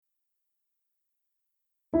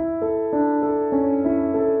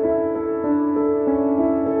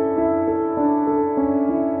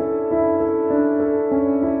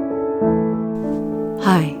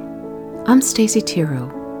I'm Stacy Tiro,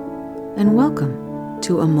 and welcome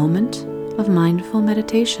to a moment of mindful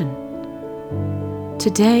meditation.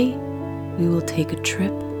 Today, we will take a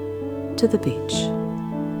trip to the beach.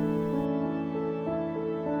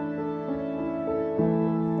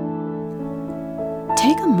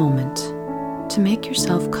 Take a moment to make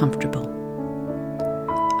yourself comfortable.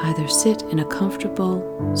 Either sit in a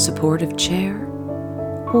comfortable, supportive chair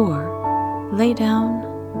or lay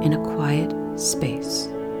down in a quiet space.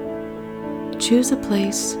 Choose a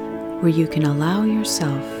place where you can allow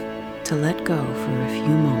yourself to let go for a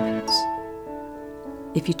few moments.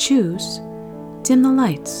 If you choose, dim the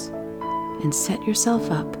lights and set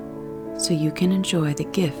yourself up so you can enjoy the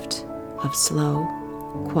gift of slow,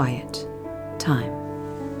 quiet time.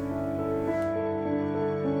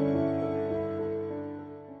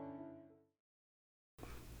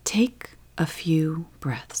 Take a few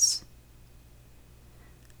breaths.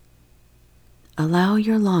 Allow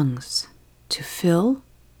your lungs to fill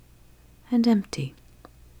and empty.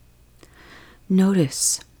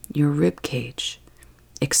 Notice your rib cage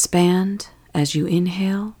expand as you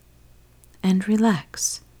inhale and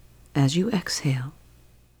relax as you exhale.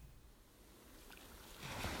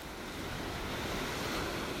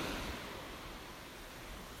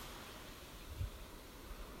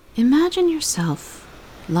 Imagine yourself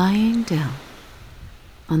lying down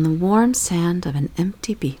on the warm sand of an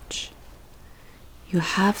empty beach. You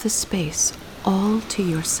have the space all to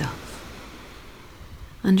yourself.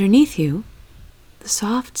 Underneath you, the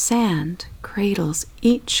soft sand cradles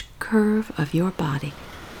each curve of your body,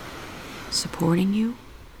 supporting you,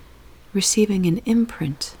 receiving an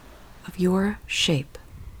imprint of your shape.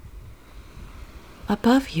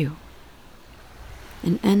 Above you,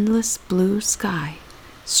 an endless blue sky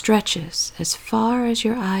stretches as far as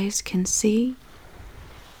your eyes can see,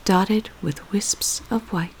 dotted with wisps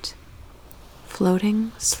of white,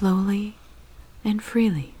 floating slowly and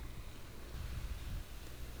freely.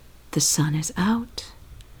 The sun is out,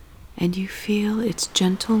 and you feel its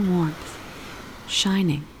gentle warmth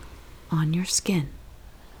shining on your skin.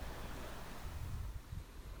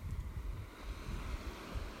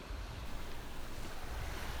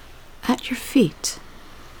 At your feet,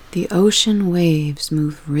 the ocean waves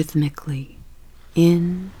move rhythmically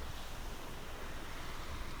in,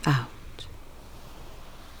 out,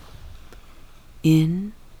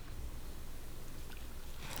 in,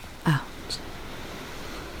 out.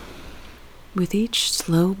 With each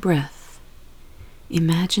slow breath,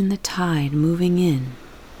 imagine the tide moving in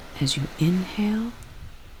as you inhale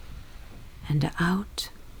and out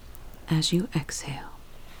as you exhale.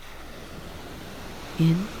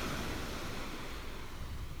 In,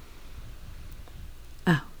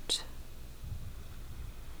 out,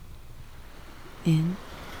 in,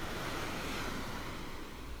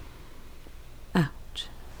 out.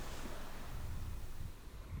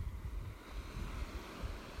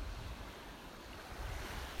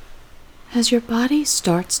 As your body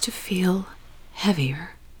starts to feel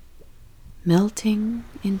heavier, melting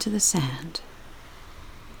into the sand,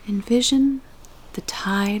 envision the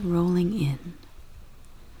tide rolling in.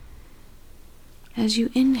 As you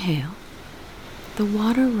inhale, the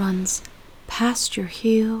water runs past your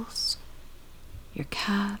heels, your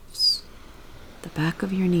calves, the back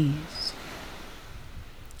of your knees.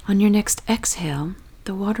 On your next exhale,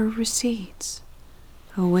 the water recedes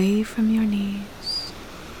away from your knees,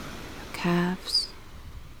 your calves,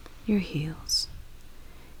 your heels,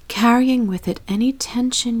 carrying with it any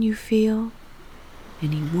tension you feel,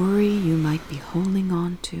 any worry you might be holding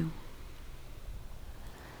on to.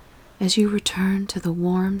 As you return to the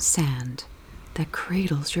warm sand that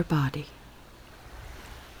cradles your body,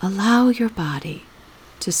 allow your body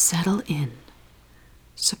to settle in,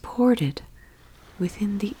 supported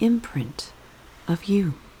within the imprint of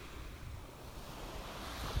you.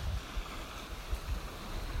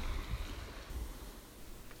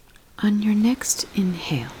 On your next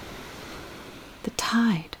inhale, the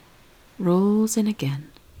tide rolls in again,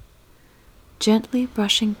 gently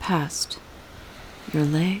brushing past your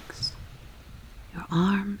legs, your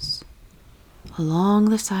arms, along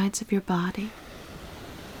the sides of your body,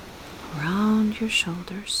 around your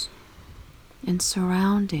shoulders, and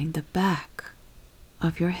surrounding the back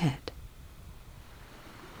of your head.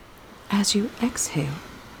 As you exhale,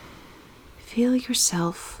 feel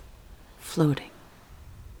yourself floating,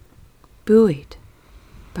 buoyed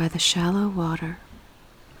by the shallow water,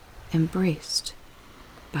 embraced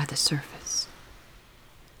by the surface.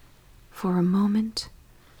 For a moment,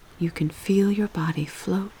 you can feel your body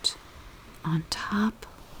float on top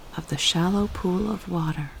of the shallow pool of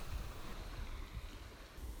water.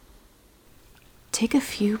 Take a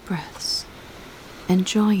few breaths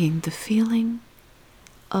enjoying the feeling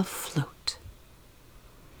of float.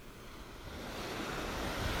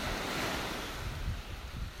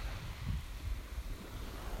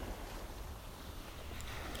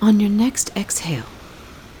 On your next exhale,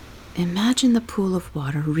 imagine the pool of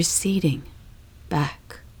water receding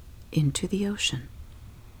back into the ocean.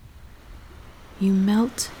 You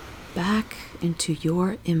melt back into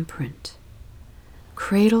your imprint,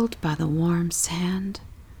 cradled by the warm sand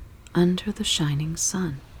under the shining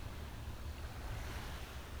sun.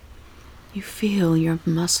 You feel your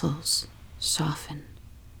muscles soften,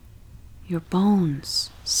 your bones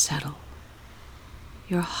settle,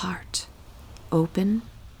 your heart open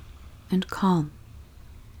and calm.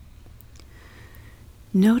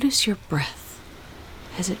 Notice your breath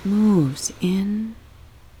as it moves in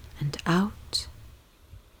and out,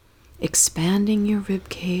 expanding your rib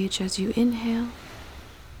cage as you inhale,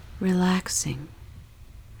 relaxing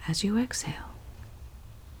as you exhale.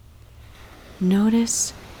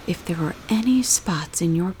 Notice if there are any spots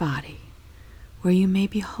in your body where you may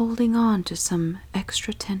be holding on to some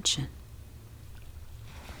extra tension.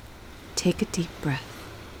 Take a deep breath.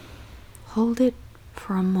 Hold it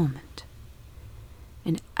for a moment.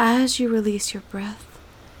 And as you release your breath,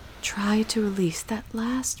 try to release that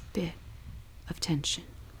last bit of tension.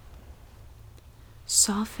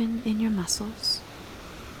 Soften in your muscles.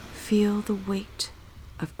 Feel the weight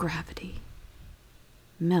of gravity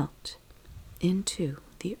melt into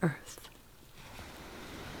the earth.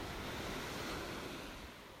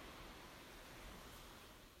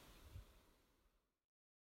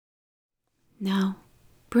 Now,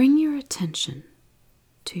 bring your attention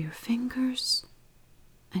to your fingers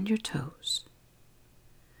and your toes.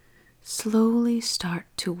 Slowly start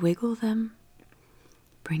to wiggle them,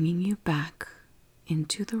 bringing you back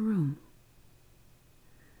into the room.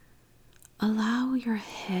 Allow your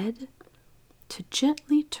head to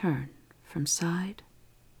gently turn from side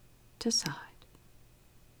to side.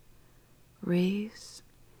 Raise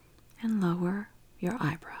and lower your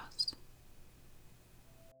eyebrows.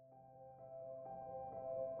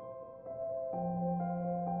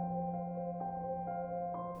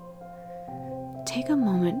 Take a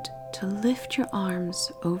moment to lift your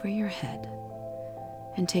arms over your head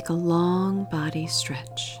and take a long body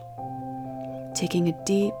stretch, taking a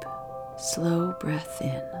deep, slow breath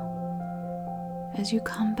in as you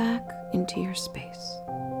come back into your space.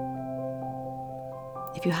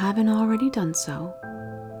 If you haven't already done so,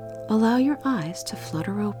 allow your eyes to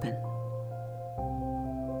flutter open.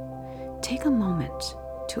 Take a moment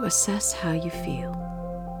to assess how you feel.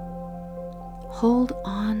 Hold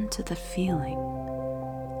on to the feeling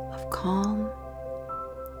of calm,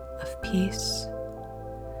 of peace,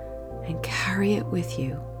 and carry it with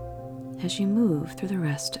you as you move through the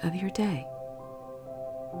rest of your day.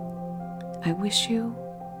 I wish you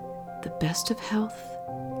the best of health,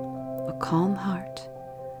 a calm heart,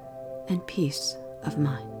 and peace of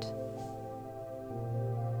mind.